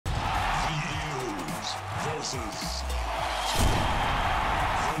versus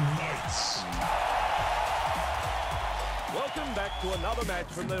the Knights. Welcome back to another match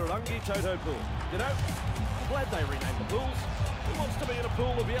from the Rungi Toto pool. You know, I'm glad they renamed the pools. Who wants to be in a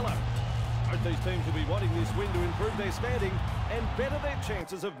pool of yellow? Both these teams will be wanting this win to improve their standing and better their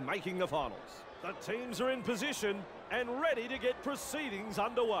chances of making the finals. The teams are in position and ready to get proceedings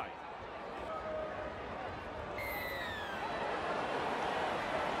underway.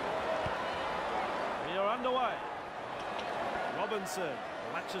 We are underway. Robinson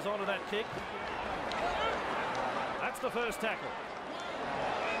latches onto that kick. That's the first tackle.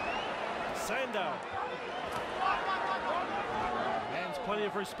 Sandow. Man's plenty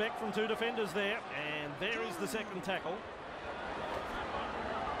of respect from two defenders there. And there is the second tackle.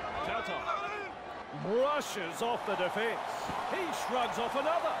 Tautai brushes off the defence. He shrugs off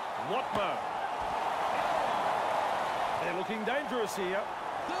another. Watmo. They're looking dangerous here.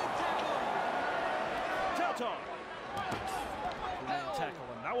 Tautai. Tackle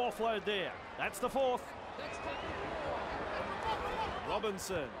and no offload there. That's the fourth.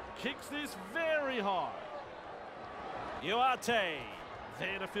 Robinson kicks this very high. Uate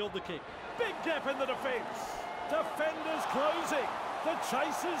there to field the kick. Big gap in the defence. Defenders closing. The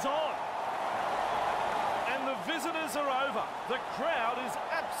chase is on. And the visitors are over. The crowd is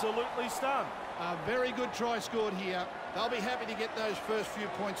absolutely stunned. A very good try scored here. They'll be happy to get those first few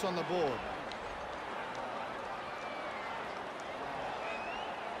points on the board.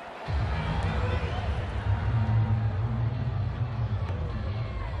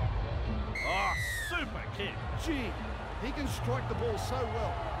 Oh, super kick. Gee, he can strike the ball so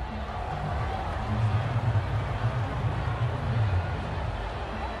well.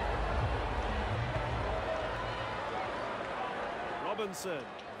 Robinson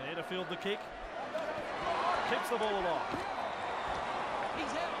there to field the kick. Keeps the ball alive.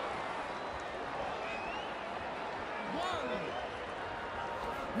 He's out. One.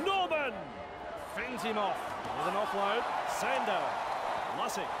 Norman fends him off with an offload. Sandow.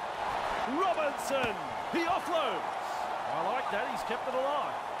 Lussick. Robinson. He offloads. I like that. He's kept it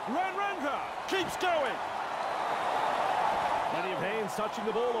alive. Ranranga keeps going. Plenty of hands touching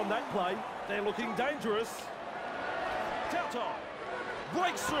the ball on that play. They're looking dangerous. Tautai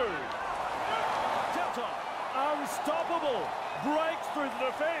breaks through. Tautai, unstoppable, breaks through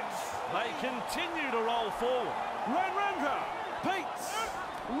the defence. They continue to roll forward. Ranranga, Peets,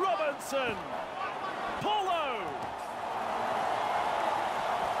 Robinson, Paulo.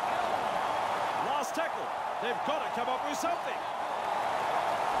 Last tackle. They've got to come up with something.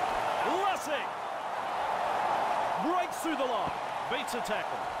 Lussick breaks through the line, beats a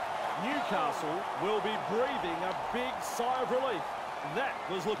tackle. Newcastle will be breathing a big sigh of relief. That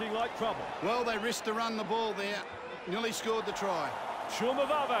was looking like trouble. Well, they risked to run the ball there. Nearly scored the try.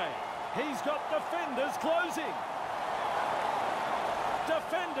 Chumavave, he's got defenders closing.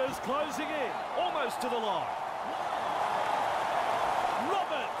 Defenders closing in, almost to the line.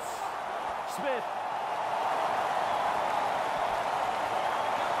 Roberts, Smith.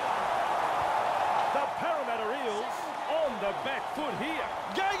 The Parramatta Eels on the back foot here.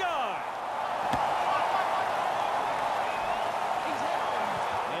 Gagai!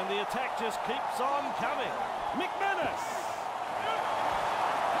 And the attack just keeps on coming. McManus!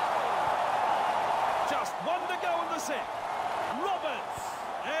 Just one to go in the set. Roberts!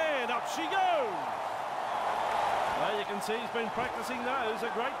 And up she goes! Well, you can see he's been practicing those. A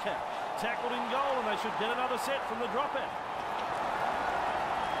great catch. Tackled in goal, and they should get another set from the dropout.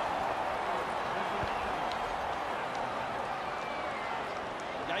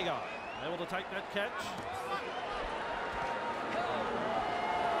 Gagai, able to take that catch.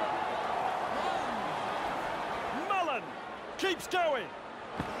 Mullen keeps going.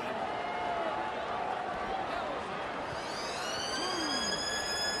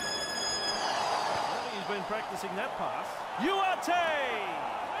 I think he's been practicing that pass. Uate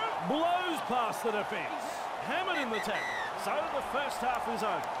blows past the defence. Hammered in the tackle. So the first half is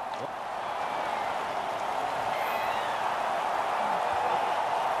over.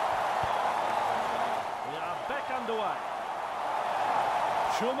 Underway.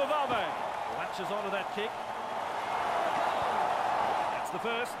 Chumavave latches onto that kick. That's the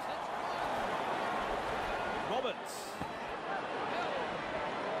first. Roberts.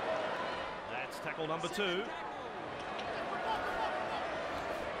 That's tackle number 2.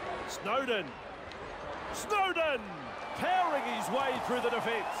 Snowden. Snowden powering his way through the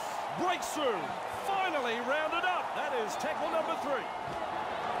defence. Breaks through. Finally rounded up. That is tackle number 3.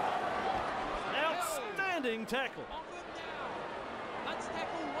 Outstanding tackle. That's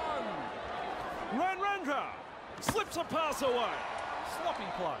tackle 1. Ranranga slips a pass away. Sloppy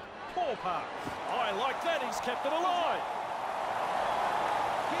play. Poor pass. I like that, he's kept it alive.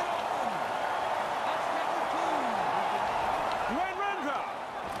 Get off them. That's tackle two. Randra.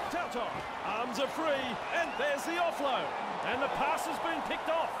 Tauto. Arms are free, and there's the offload. And the pass has been picked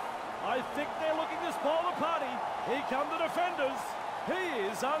off. I think they're looking to spoil the party. Here come the defenders. He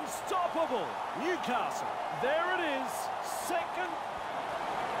is unstoppable. Newcastle. There it is. Second.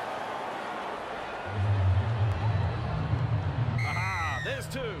 Aha, there's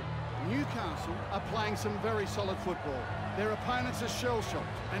two. Newcastle are playing some very solid football. Their opponents are shell-shocked,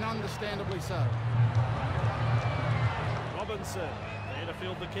 and understandably so. Robinson. There to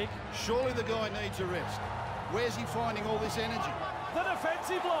field the kick. Surely the guy needs a rest. Where's he finding all this energy? The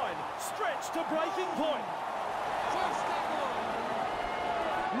defensive line stretched to breaking point. First tackle.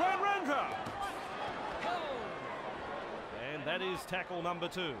 Randra. Held. And that is tackle number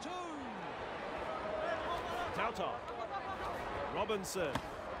 2. Two. Tauto. Robinson.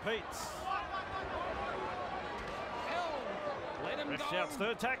 Peets. Held. Let him Ref go. shouts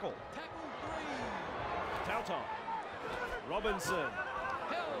third tackle. Tackle three. Tauto. Robinson.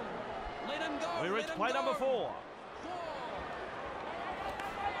 Held. Let him go. We're Let at him play go. number 4. Four.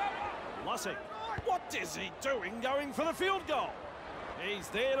 Lussick. What is he doing going for the field goal? He's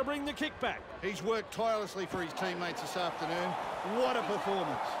there to bring the kick back. He's worked tirelessly for his teammates this afternoon. What a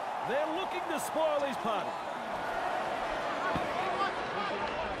performance. They're looking to spoil his party.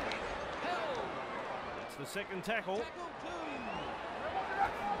 Held. It's the second tackle. Tackle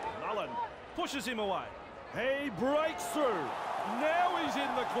two. Mullen pushes him away. He breaks through. Now he's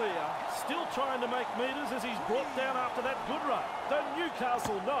in the clear. Still trying to make metres as he's brought down after that good run. The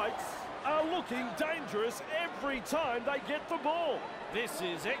Newcastle Knights are looking dangerous every time they get the ball. This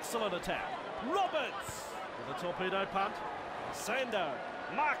is excellent attack. Roberts with a torpedo punt. Sando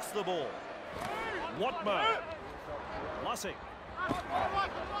marks the ball. Watmo. Lussick.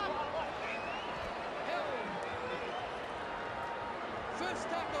 Held. First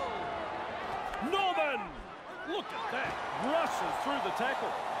tackle. Norman! Look at that. Rushes through the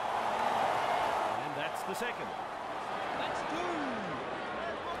tackle. And that's the second. That's two.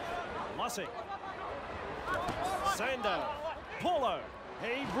 Lussick. Sando. Paulo.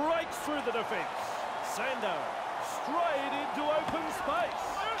 He breaks through the defence. Sando. Straight into open space.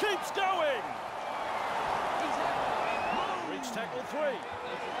 Keeps going. He's out. Reach tackle 3.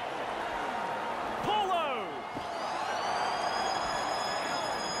 Paulo.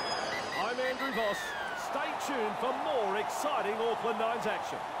 I'm Andrew Voss. Stay tuned for more exciting Auckland Nines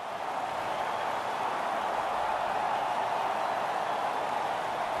action.